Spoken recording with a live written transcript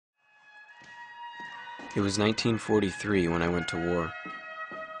It was 1943 when I went to war.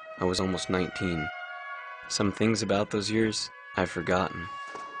 I was almost 19. Some things about those years I've forgotten.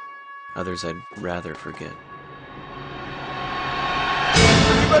 Others I'd rather forget.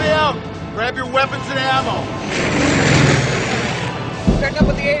 Everybody out! Grab your weapons and ammo! Check up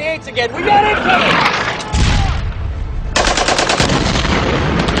with the 88s again. We got incoming!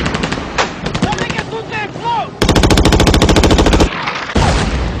 Something gets loose and close!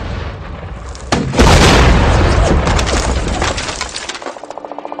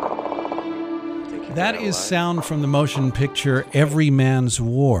 That is sound from the motion picture Everyman's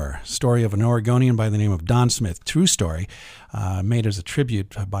War, story of an Oregonian by the name of Don Smith. True story, made as a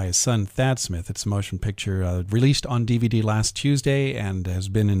tribute by his son Thad Smith. It's a motion picture released on DVD last Tuesday and has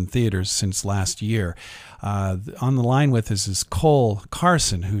been in theaters since last year. On the line with us is Cole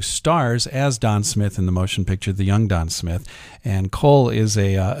Carson, who stars as Don Smith in the motion picture, The Young Don Smith. And Cole is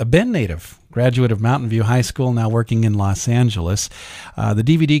a Bend native, graduate of Mountain View High School, now working in Los Angeles. The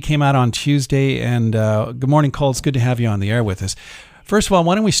DVD came out on Tuesday, and good morning, Cole. It's good to have you on the air with us. First of all,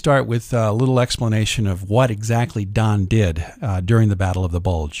 why don't we start with a little explanation of what exactly Don did during the Battle of the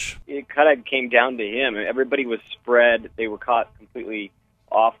Bulge? It kind of came down to him. Everybody was spread. They were caught completely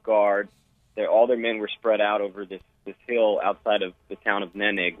off guard. All their men were spread out over this hill outside of the town of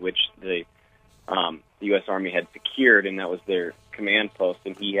Nenig, which the U.S. Army had secured, and that was their command post,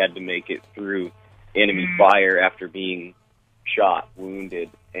 and he had to make it through enemy fire after being shot, wounded,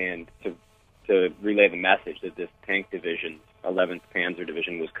 and to relay the message that this tank division, 11th Panzer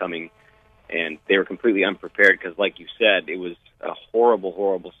Division, was coming, and they were completely unprepared because, like you said, it was a horrible,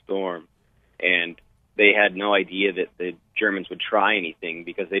 horrible storm, and they had no idea that the Germans would try anything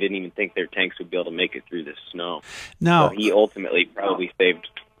because they didn't even think their tanks would be able to make it through this snow. Now, so he ultimately probably saved,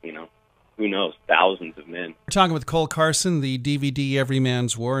 who knows, thousands of men. We're talking with Cole Carson, the DVD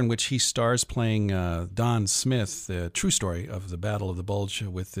Everyman's War, in which he stars playing Don Smith, the true story of the Battle of the Bulge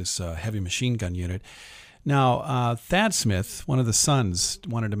with this heavy machine gun unit. Now, Thad Smith, one of the sons,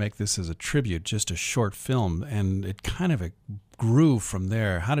 wanted to make this as a tribute, just a short film, and it kind of grew from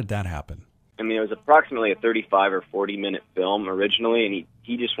there. How did that happen? I mean, it was approximately a 35 or 40-minute film originally, and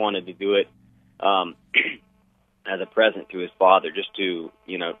he just wanted to do it as a present to his father, just to,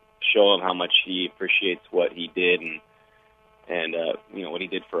 show him how much he appreciates what he did and what he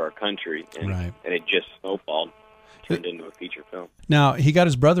did for our country. And, right. And it just snowballed, turned into a feature film. Now, he got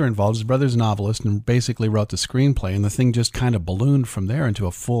his brother involved. His brother's a novelist and basically wrote the screenplay, and the thing just kind of ballooned from there into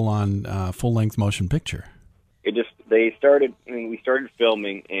a full-on, full-length motion picture. We started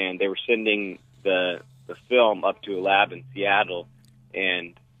filming, and they were sending the film up to a lab in Seattle,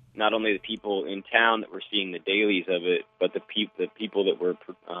 and not only the people in town that were seeing the dailies of it, but the people that were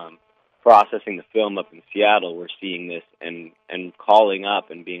processing the film up in Seattle were seeing this and calling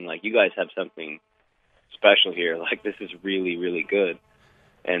up and being like, "You guys have something special here. Like, this is really, really good."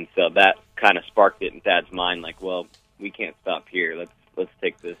 And so that kind of sparked it in Thad's mind, like, well, we can't stop here. Let's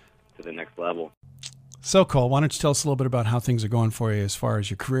take this to the next level. So, Cole, why don't you tell us a little bit about how things are going for you as far as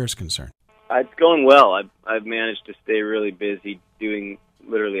your career is concerned? It's going well. I've managed to stay really busy doing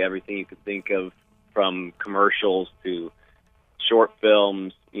literally everything you could think of, from commercials to short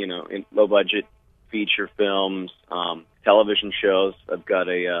films, in low-budget feature films, television shows. I've got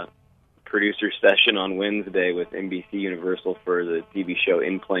a producer session on Wednesday with NBC Universal for the TV show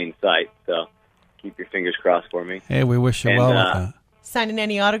In Plain Sight, so keep your fingers crossed for me. Hey, we wish you well with that. Signing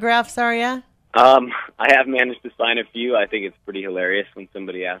any autographs, are ya? I have managed to sign a few. I think it's pretty hilarious when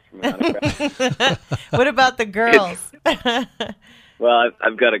somebody asks for my autograph. What about the girls? Well,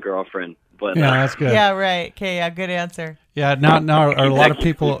 I've got a girlfriend, but yeah, that's good. Yeah, right. Okay, yeah, good answer. Yeah, now are a lot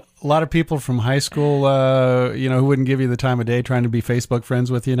of people from high school, who wouldn't give you the time of day, trying to be Facebook friends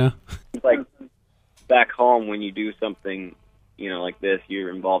with you now? Like back home, when you do something, like this,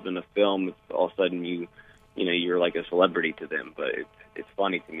 you're involved in a film. It's all of a sudden you're like a celebrity to them. But it's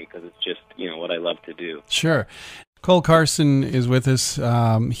funny to me because it's just what I love to do. Sure. Cole Carson is with us.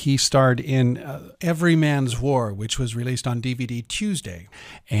 He starred in Everyman's War, which was released on DVD Tuesday.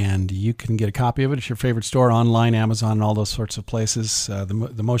 And you can get a copy of it at your favorite store, online, Amazon, and all those sorts of places.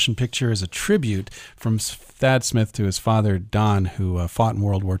 The motion picture is a tribute from Thad Smith to his father, Don, who fought in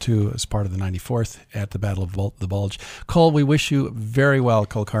World War II as part of the 94th at the Battle of the Bulge. Cole, we wish you very well,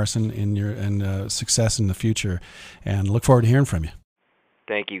 Cole Carson, in your success in the future, and look forward to hearing from you.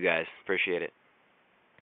 Thank you, guys. Appreciate it.